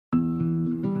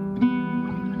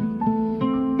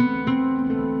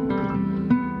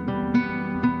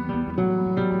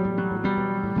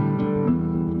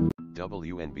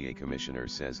commissioner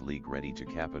says league ready to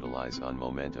capitalize on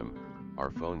momentum, our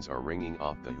phones are ringing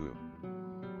off the hook.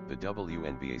 The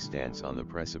WNBA stands on the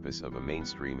precipice of a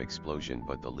mainstream explosion,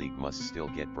 but the league must still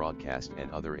get broadcast and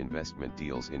other investment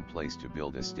deals in place to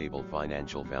build a stable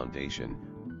financial foundation,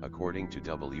 according to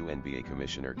WNBA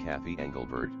Commissioner Kathy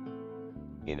Engelbert.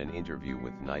 In an interview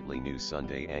with Nightly News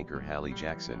Sunday anchor Hallie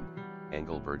Jackson,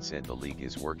 Engelbert said the league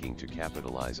is working to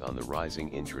capitalize on the rising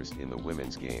interest in the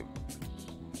women's game.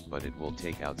 But it will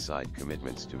take outside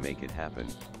commitments to make it happen,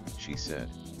 she said.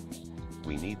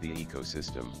 We need the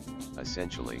ecosystem,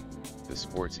 essentially, the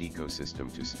sports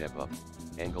ecosystem to step up,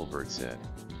 Engelbert said.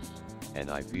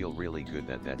 And I feel really good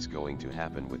that that's going to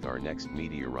happen with our next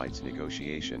media rights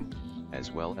negotiation,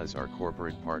 as well as our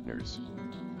corporate partners.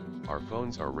 Our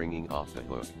phones are ringing off the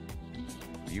hook.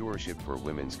 Viewership for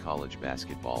women's college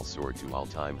basketball soared to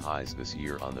all-time highs this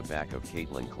year on the back of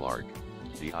Caitlin Clark,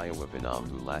 the Iowa phenom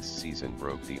who last season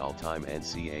broke the all-time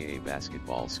NCAA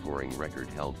basketball scoring record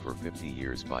held for 50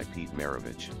 years by Pete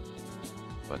Maravich.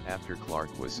 But after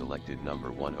Clark was selected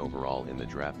number 1 overall in the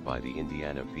draft by the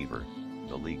Indiana Fever,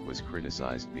 the league was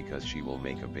criticized because she will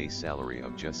make a base salary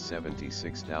of just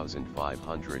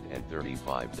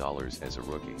 $76,535 as a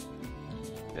rookie.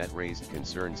 That raised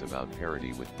concerns about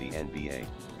parity with the NBA,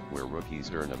 where rookies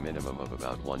earn a minimum of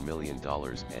about $1 million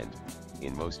and,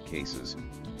 in most cases,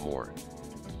 more.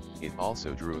 It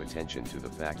also drew attention to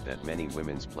the fact that many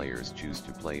women's players choose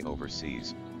to play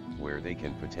overseas, where they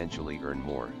can potentially earn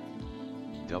more.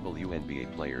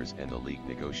 WNBA players and the league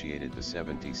negotiated the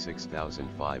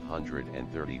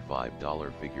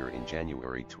 $76,535 figure in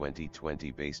January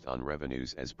 2020 based on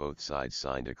revenues as both sides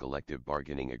signed a collective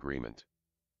bargaining agreement.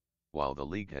 While the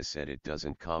league has said it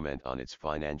doesn't comment on its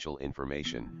financial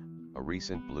information, a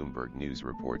recent Bloomberg News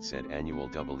report said annual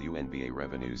WNBA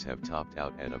revenues have topped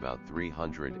out at about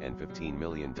 $315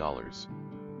 million.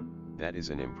 That is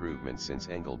an improvement since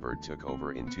Engelbert took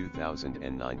over in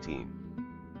 2019.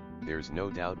 There's no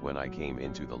doubt when I came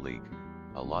into the league,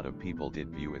 a lot of people did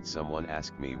view it. Someone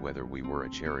asked me whether we were a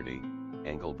charity,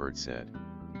 Engelbert said.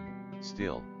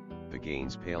 Still, the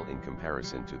gains pale in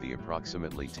comparison to the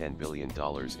approximately $10 billion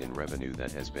in revenue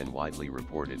that has been widely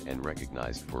reported and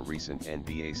recognized for recent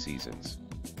NBA seasons.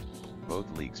 Both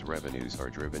leagues' revenues are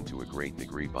driven to a great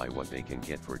degree by what they can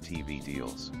get for TV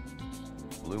deals.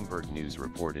 Bloomberg News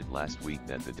reported last week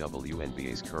that the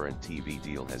WNBA's current TV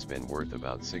deal has been worth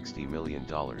about $60 million.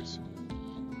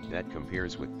 That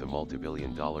compares with the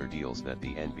multi-billion-dollar deals that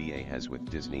the NBA has with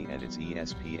Disney and its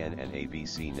ESPN and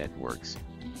ABC networks,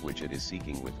 which it is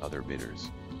seeking with other bidders.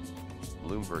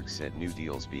 Bloomberg said new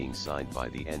deals being signed by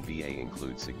the NBA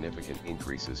include significant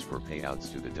increases for payouts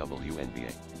to the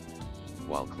WNBA.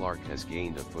 While Clark has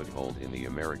gained a foothold in the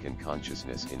American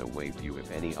consciousness in a way few if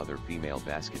any other female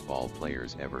basketball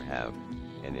players ever have,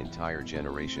 an entire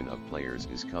generation of players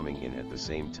is coming in at the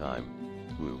same time,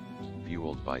 who,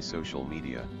 fueled by social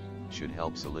media, should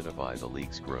help solidify the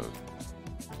league's growth.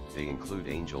 They include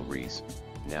Angel Reese,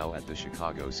 now at the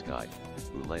Chicago Sky,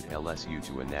 who led LSU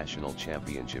to a national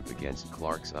championship against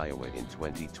Clark's Iowa in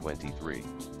 2023.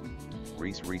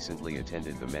 Reese recently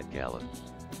attended the Met Gala.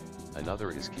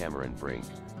 Another is Cameron Brink,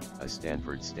 a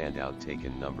Stanford standout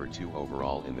taken number 2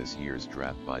 overall in this year's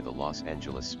draft by the Los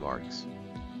Angeles Sparks.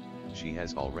 She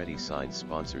has already signed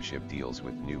sponsorship deals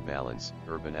with New Balance,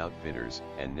 Urban Outfitters,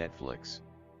 and Netflix.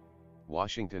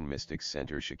 Washington Mystics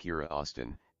center Shakira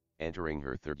Austin, entering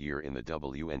her 3rd year in the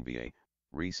WNBA,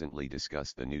 recently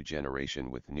discussed the new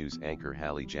generation with news anchor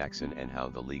Hallie Jackson and how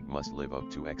the league must live up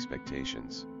to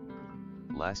expectations.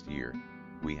 Last year,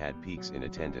 we had peaks in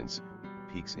attendance,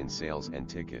 peaks in sales and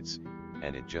tickets,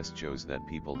 and it just shows that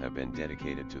people have been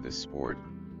dedicated to this sport,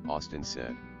 Austin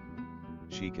said.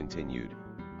 She continued,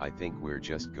 I think we're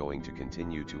just going to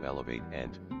continue to elevate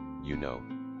and,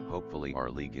 hopefully our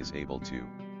league is able to,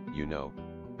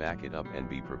 back it up and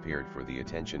be prepared for the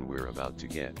attention we're about to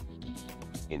get.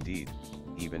 Indeed,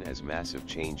 even as massive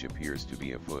change appears to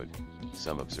be afoot,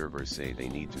 some observers say they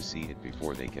need to see it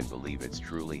before they can believe it's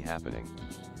truly happening.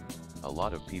 A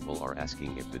lot of people are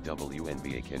asking if the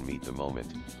WNBA can meet the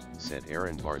moment, said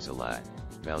Aaron Barzalat,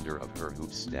 founder of Her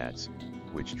Hoops Stats,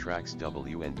 which tracks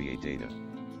WNBA data.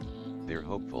 They're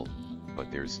hopeful, but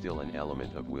there's still an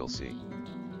element of we'll see.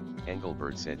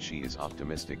 Engelbert said she is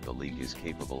optimistic the league is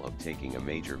capable of taking a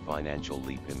major financial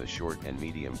leap in the short and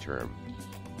medium term.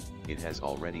 It has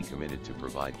already committed to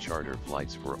provide charter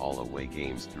flights for all away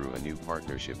games through a new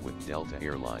partnership with Delta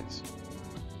Airlines.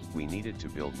 We needed to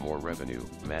build more revenue,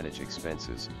 manage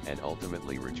expenses, and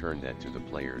ultimately return that to the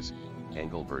players,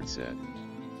 Engelbert said.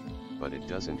 But it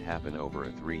doesn't happen over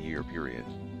a 3-year period.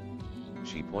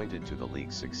 She pointed to the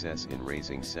league's success in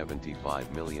raising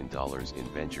 $75 million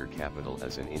in venture capital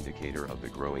as an indicator of the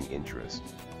growing interest.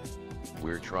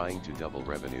 "We're trying to double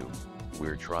revenue,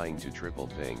 we're trying to triple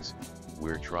things,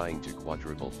 we're trying to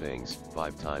quadruple things,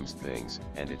 5 times things,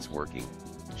 and it's working,"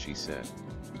 she said.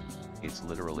 "It's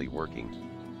literally working,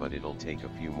 but it'll take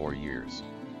a few more years."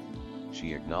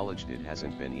 She acknowledged it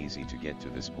hasn't been easy to get to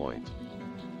this point.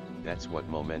 "That's what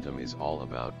momentum is all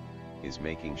about, is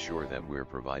making sure that we're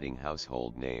providing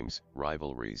household names,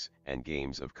 rivalries, and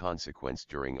games of consequence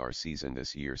during our season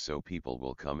this year so people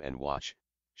will come and watch,"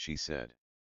 she said.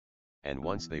 "And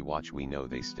once they watch we know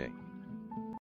they stay."